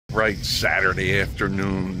Bright Saturday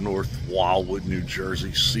afternoon, North Wildwood, New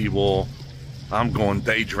Jersey, Seawall. I'm going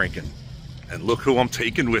day drinking. And look who I'm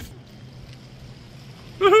taking with.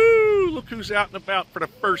 Woohoo! Look who's out and about for the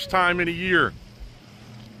first time in a year.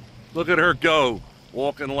 Look at her go.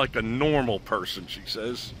 Walking like a normal person, she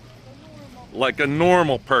says. Like a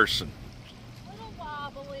normal person.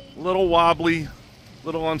 Little wobbly.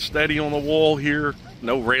 Little unsteady on the wall here.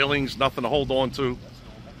 No railings, nothing to hold on to.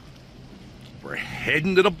 We're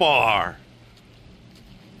heading to the bar.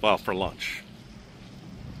 Well, for lunch.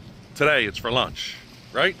 Today it's for lunch,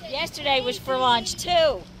 right? Yesterday was for lunch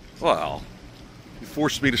too. Well, you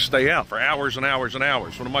forced me to stay out for hours and hours and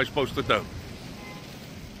hours. What am I supposed to do?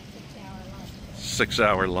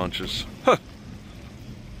 6-hour lunches. Huh.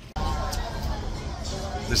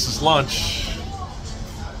 This is lunch.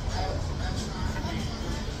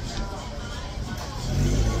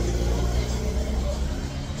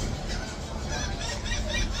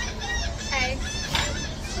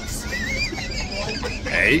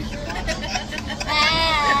 Hey.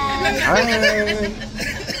 Hi.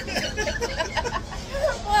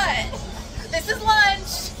 What? This is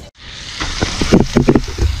lunch.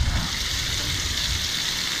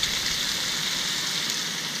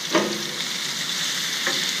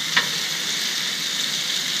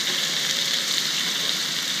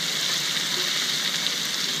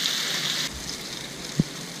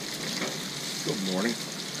 Good morning.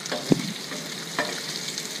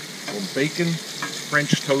 Some bacon,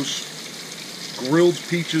 French toast, grilled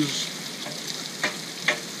peaches,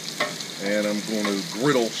 and I'm going to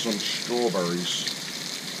griddle some strawberries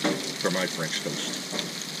for my French toast.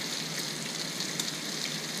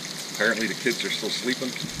 Apparently the kids are still sleeping.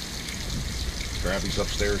 Grabby's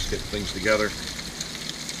upstairs getting things together. Of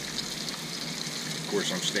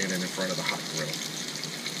course, I'm standing in front of the hot griddle.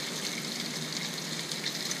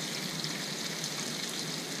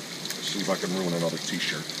 See if I can ruin another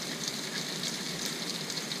t-shirt.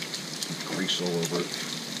 Some grease all over it.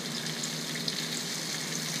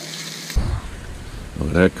 Look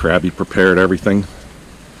at that, Krabby prepared everything.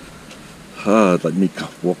 Let me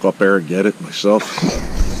walk up there and get it myself.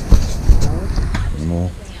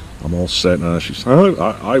 I'm all set now. She's,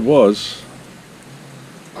 I was.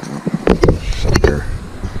 She's up there.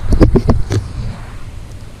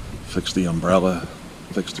 Fixed the umbrella,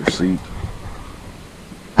 fixed her seat.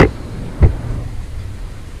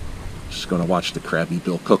 Going to watch the Krabby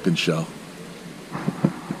Bill cooking show.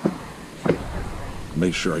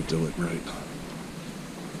 Make sure I do it right.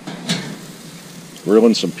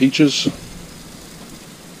 Grilling some peaches.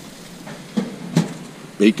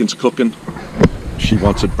 Bacon's cooking. She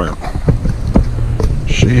wants it burnt.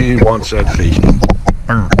 She wants that bacon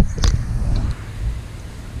burnt.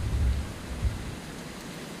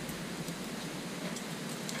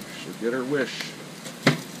 She'll get her wish.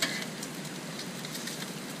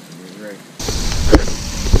 Right.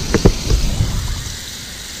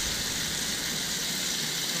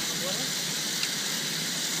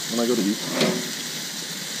 When I go to eat.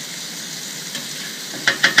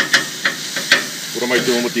 What am I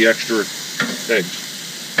doing with the extra eggs?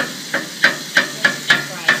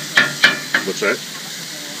 What's that?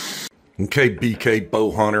 Okay, BK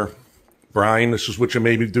Bow Hunter. Brian, this is what you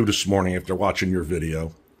made me do this morning after watching your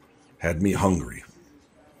video. Had me hungry.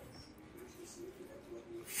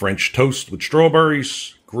 French toast with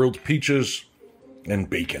strawberries, grilled peaches, and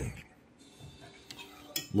bacon.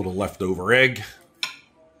 A little leftover egg.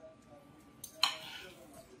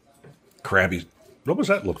 Krabby, what was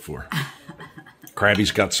that look for?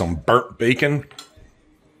 Krabby's got some burnt bacon.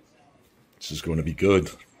 This is going to be good.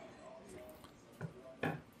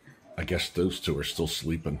 I guess those two are still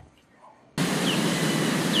sleeping.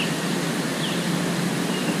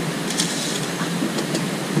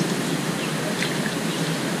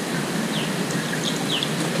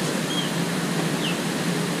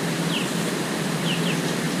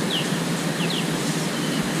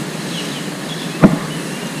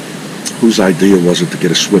 Whose idea was it to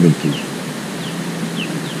get a swimming pool?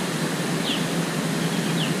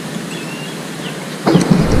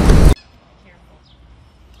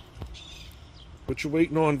 What you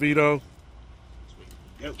waiting on, Vito?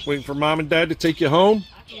 Yep. Waiting for Mom and Dad to take you home?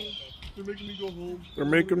 They're making me go home. They're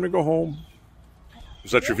making me go home.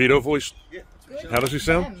 Is that your Vito voice? Yeah. How does he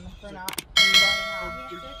sound? They're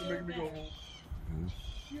making me go home.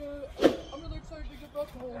 Yeah, I'm really excited to get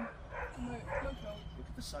back home to my house. Look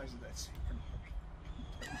at the size of that secret.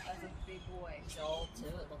 That's a big boy. He's old too,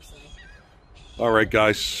 it looks like. All right,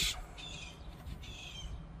 guys.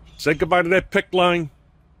 Say goodbye to that pick line.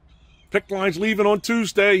 Pick line's leaving on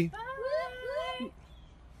Tuesday. Bye.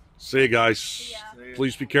 See you guys. See ya.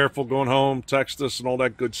 Please be careful going home. Text us and all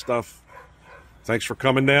that good stuff. Thanks for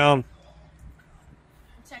coming down.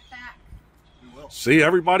 Check back. See,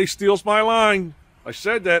 everybody steals my line. I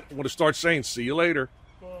said that. I'm going to start saying, see you later.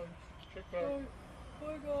 Bye. Check back.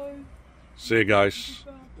 Bye, guys. See you guys.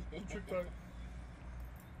 Check back.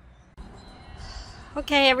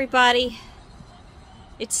 Okay, everybody.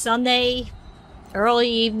 It's Sunday, early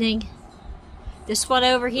evening. This one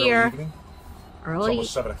over here. Early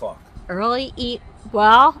 7 o'clock.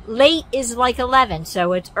 Well, late is like 11,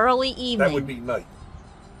 so it's early evening. That would be night.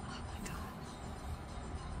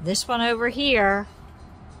 This one over here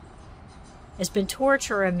has been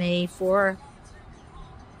torturing me for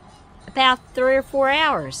about 3 or 4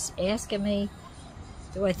 hours, asking me,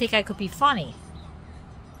 do I think I could be funny?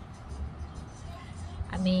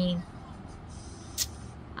 I mean,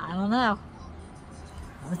 I don't know.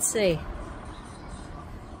 Let's see.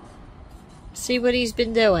 See what he's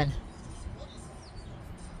been doing.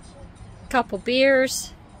 Couple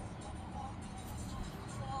beers.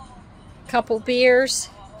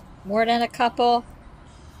 More than a couple.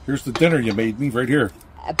 Here's the dinner you made me right here.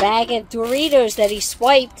 A bag of Doritos that he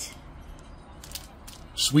swiped.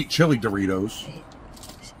 Sweet chili Doritos.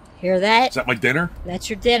 Hear that? Is that my dinner? That's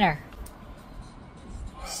your dinner.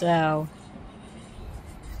 So,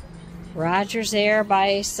 Roger's there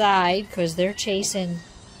by his side because they're chasing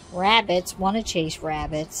rabbits, want to chase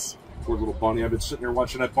rabbits. Poor little bunny. I've been sitting here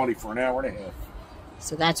watching that bunny for an hour and a half.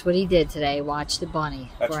 So that's what he did today, watch the bunny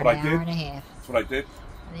That's for what an I hour did? and a half. That's what I did.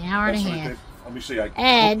 An hour and a That's what I half. did. Let me see. I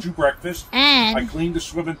And- cooked you breakfast. I And cleaned the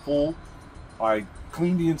swimming pool. I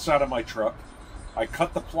cleaned the inside of my truck. I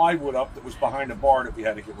cut the plywood up that was behind the bar that we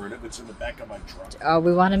had to get rid of. It's in the back of my truck.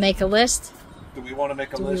 we want to make a list? Do we want to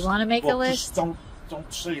make a Do we list? wanna make a Well, list? Just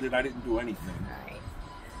don't say that I didn't do anything. All right.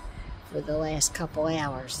 For the last couple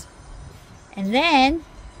hours. And then,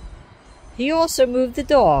 he also moved the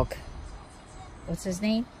dog. What's his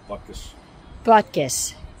name? Butkus.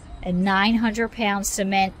 Butkus. A 900-pound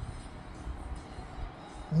cement,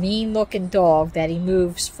 mean-looking dog that he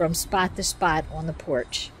moves from spot to spot on the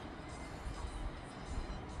porch.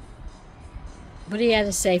 What do you have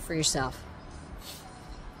to say for yourself?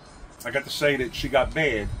 I got to say that she got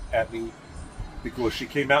mad at me because she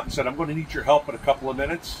came out and said, I'm going to need your help in a couple of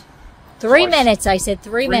minutes. 3 So minutes, I said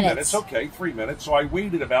 3 minutes. Okay, 3 minutes. So I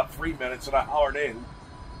waited about 3 minutes and I hollered in,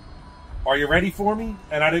 are you ready for me?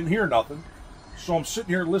 And I didn't hear nothing. So I'm sitting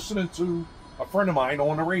here listening to a friend of mine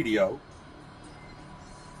on the radio.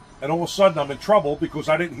 And all of a sudden I'm in trouble because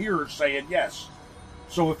I didn't hear her saying yes.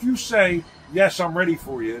 So if you say, yes, I'm ready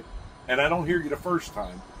for you, and I don't hear you the first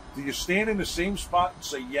time, do you stand in the same spot and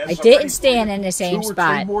say yes? I I'm didn't ready for stand you? in the same 2 or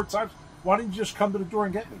spot. 3 more times? Why didn't you just come to the door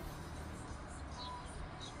and get me?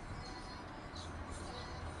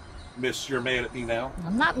 Miss, you're mad at me now?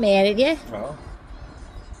 I'm not mad at you. Well,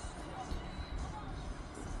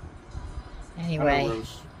 Anyway.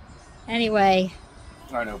 Rose. Anyway.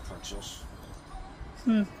 I know, Princess.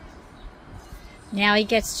 Now he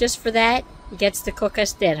gets, just for that, he gets to cook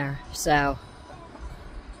us dinner. So,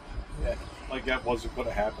 Yeah, like that wasn't going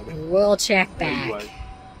to happen. we'll check back. Anyway.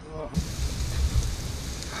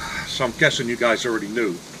 So I'm guessing you guys already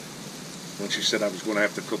knew when she said I was going to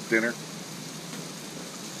have to cook dinner.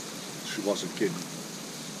 She wasn't kidding.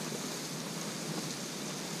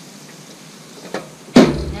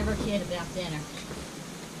 Never kid about dinner.